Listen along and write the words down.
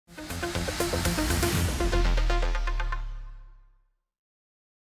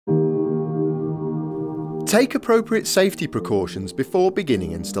Take appropriate safety precautions before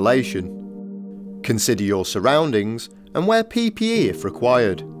beginning installation. Consider your surroundings and wear PPE if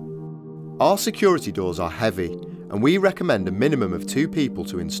required. Our security doors are heavy and we recommend a minimum of 2 people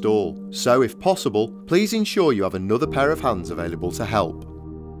to install, so if possible, please ensure you have another pair of hands available to help.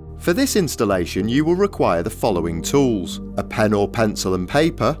 For this installation you will require the following tools: a pen or pencil and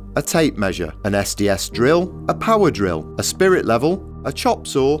paper, a tape measure, an SDS drill, a power drill, a spirit level, a chop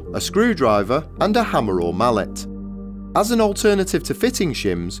saw, a screwdriver and a hammer or mallet. As an alternative to fitting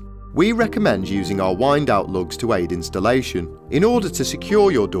shims, we recommend using our wind-out lugs to aid installation in order to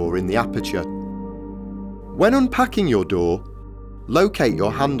secure your door in the aperture. When unpacking your door, locate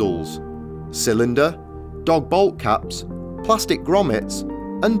your handles, cylinder, dog bolt caps, plastic grommets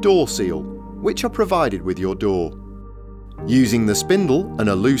and door seal, which are provided with your door. Using the spindle and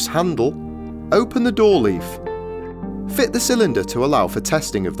a loose handle, open the door leaf. Fit the cylinder to allow for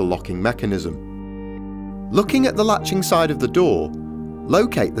testing of the locking mechanism. Looking at the latching side of the door,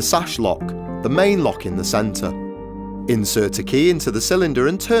 locate the sash lock, the main lock in the centre. Insert a key into the cylinder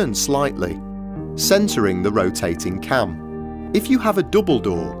and turn slightly, centering the rotating cam. If you have a double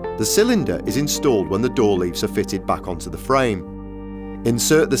door, the cylinder is installed when the door leaves are fitted back onto the frame.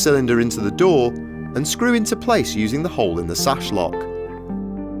 Insert the cylinder into the door and screw into place using the hole in the sash lock.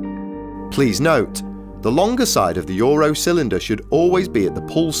 Please note, the longer side of the Euro cylinder should always be at the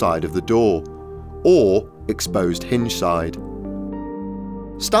pull side of the door, or exposed hinge side.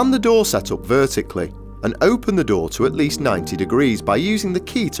 Stand the door set up vertically and open the door to at least 90 degrees by using the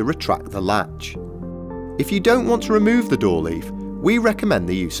key to retract the latch. If you don't want to remove the door leaf, we recommend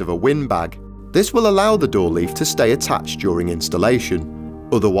the use of a wind bag. This will allow the door leaf to stay attached during installation.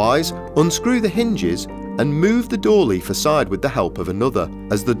 Otherwise, unscrew the hinges and move the door leaf aside with the help of another,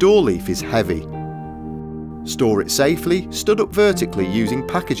 as the door leaf is heavy. Store it safely, stood up vertically using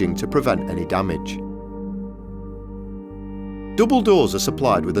packaging to prevent any damage. Double doors are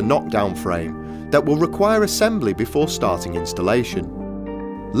supplied with a knockdown frame that will require assembly before starting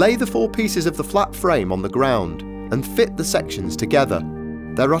installation. Lay the 4 pieces of the flat frame on the ground and fit the sections together.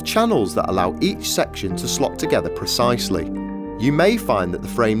 There are channels that allow each section to slot together precisely. You may find that the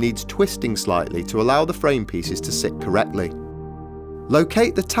frame needs twisting slightly to allow the frame pieces to sit correctly.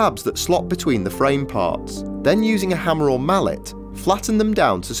 Locate the tabs that slot between the frame parts, then using a hammer or mallet, flatten them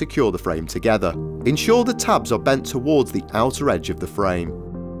down to secure the frame together. Ensure the tabs are bent towards the outer edge of the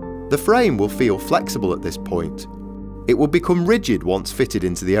frame. The frame will feel flexible at this point. It will become rigid once fitted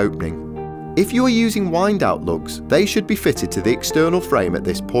into the opening. If you are using wind-out lugs, they should be fitted to the external frame at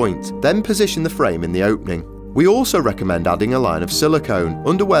this point, then position the frame in the opening. We also recommend adding a line of silicone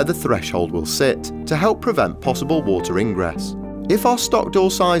under where the threshold will sit to help prevent possible water ingress. If our stock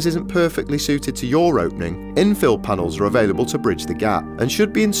door size isn't perfectly suited to your opening, infill panels are available to bridge the gap and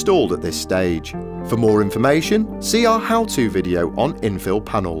should be installed at this stage. For more information, see our how-to video on infill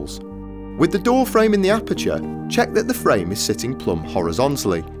panels. With the door frame in the aperture, check that the frame is sitting plumb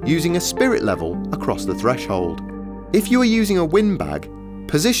horizontally, using a spirit level across the threshold. If you are using a wind bag,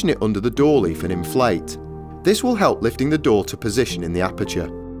 position it under the door leaf and inflate. This will help lifting the door to position in the aperture.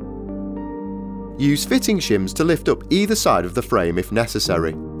 Use fitting shims to lift up either side of the frame if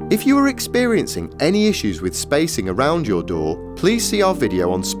necessary. If you are experiencing any issues with spacing around your door, please see our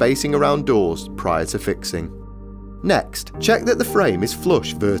video on spacing around doors prior to fixing. Next, check that the frame is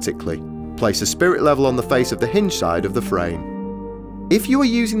flush vertically. Place a spirit level on the face of the hinge side of the frame. If you are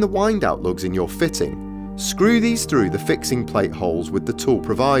using the wind-out lugs in your fitting, screw these through the fixing plate holes with the tool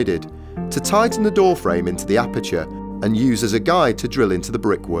provided to tighten the door frame into the aperture and use as a guide to drill into the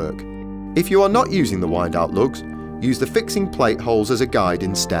brickwork. If you are not using the wind-out lugs, use the fixing plate holes as a guide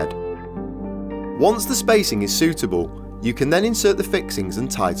instead. Once the spacing is suitable, you can then insert the fixings and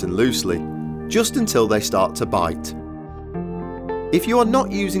tighten loosely, just until they start to bite. If you are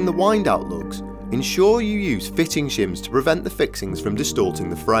not using the wind-out lugs, ensure you use fitting shims to prevent the fixings from distorting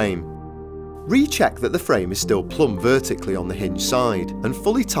the frame. Recheck that the frame is still plumb vertically on the hinge side and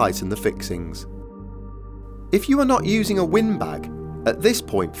fully tighten the fixings. If you are not using a wind bag, at this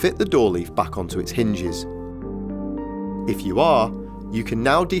point fit the door leaf back onto its hinges. If you are, you can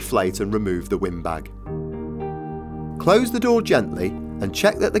now deflate and remove the wind bag. Close the door gently and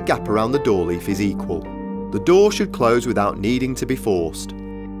check that the gap around the door leaf is equal. The door should close without needing to be forced.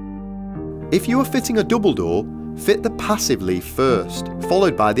 If you are fitting a double door, fit the passive leaf first,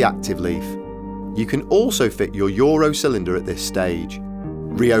 followed by the active leaf. You can also fit your Euro cylinder at this stage.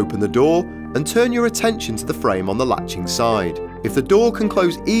 Reopen the door and turn your attention to the frame on the latching side. If the door can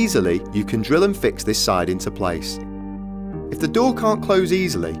close easily, you can drill and fix this side into place. If the door can't close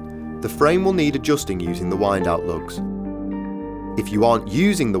easily, the frame will need adjusting using the wind-out lugs. If you aren't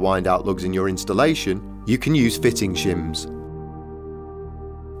using the wind-out lugs in your installation, You can use fitting shims.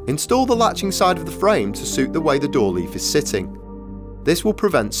 Install the latching side of the frame to suit the way the door leaf is sitting. This will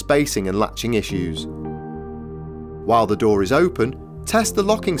prevent spacing and latching issues. While the door is open, test the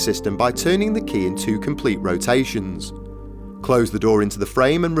locking system by turning the key in 2 complete rotations. Close the door into the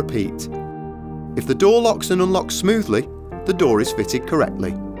frame and repeat. If the door locks and unlocks smoothly, the door is fitted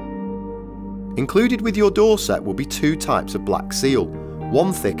correctly. Included with your door set will be 2 types of black seal,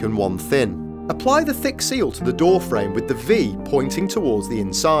 one thick and one thin. Apply the thick seal to the door frame with the V pointing towards the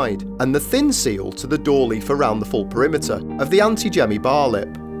inside, and the thin seal to the door leaf around the full perimeter of the anti-jemmy bar lip.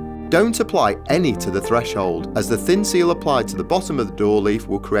 Don't apply any to the threshold, as the thin seal applied to the bottom of the door leaf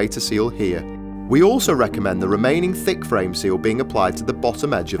will create a seal here. We also recommend the remaining thick frame seal being applied to the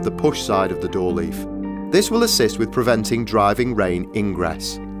bottom edge of the push side of the door leaf. This will assist with preventing driving rain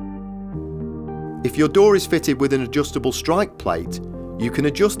ingress. If your door is fitted with an adjustable strike plate, you can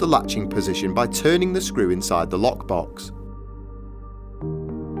adjust the latching position by turning the screw inside the lockbox.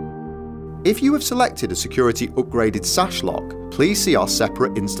 If you have selected a security upgraded sash lock, please see our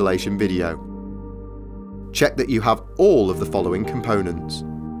separate installation video. Check that you have all of the following components: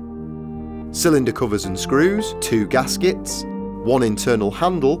 cylinder covers and screws, 2 gaskets, 1 internal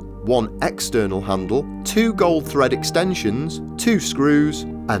handle, 1 external handle, 2 gold thread extensions, 2 screws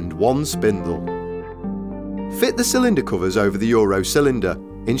and 1 spindle. Fit the cylinder covers over the Euro cylinder,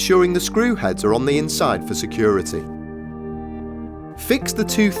 ensuring the screw heads are on the inside for security. Fix the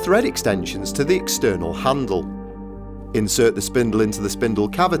 2 thread extensions to the external handle. Insert the spindle into the spindle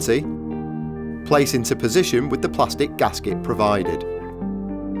cavity. Place into position with the plastic gasket provided.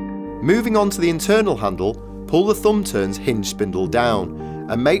 Moving on to the internal handle, pull the thumb turns hinge spindle down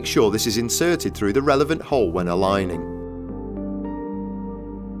and make sure this is inserted through the relevant hole when aligning.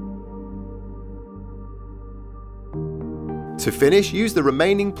 To finish, use the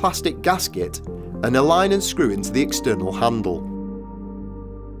remaining plastic gasket and align and screw into the external handle.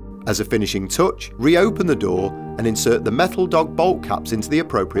 As a finishing touch, reopen the door and insert the metal dog bolt caps into the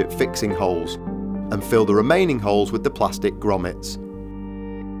appropriate fixing holes and fill the remaining holes with the plastic grommets.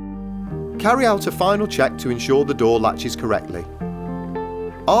 Carry out a final check to ensure the door latches correctly.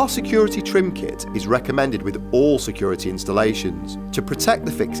 Our security trim kit is recommended with all security installations to protect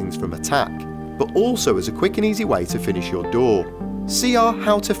the fixings from attack, but also as a quick and easy way to finish your door. See our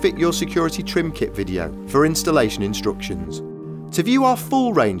How to Fit Your Security Trim Kit video for installation instructions. To view our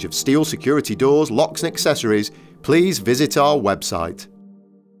full range of SteeldoorsUK security doors, locks and accessories, please visit our website.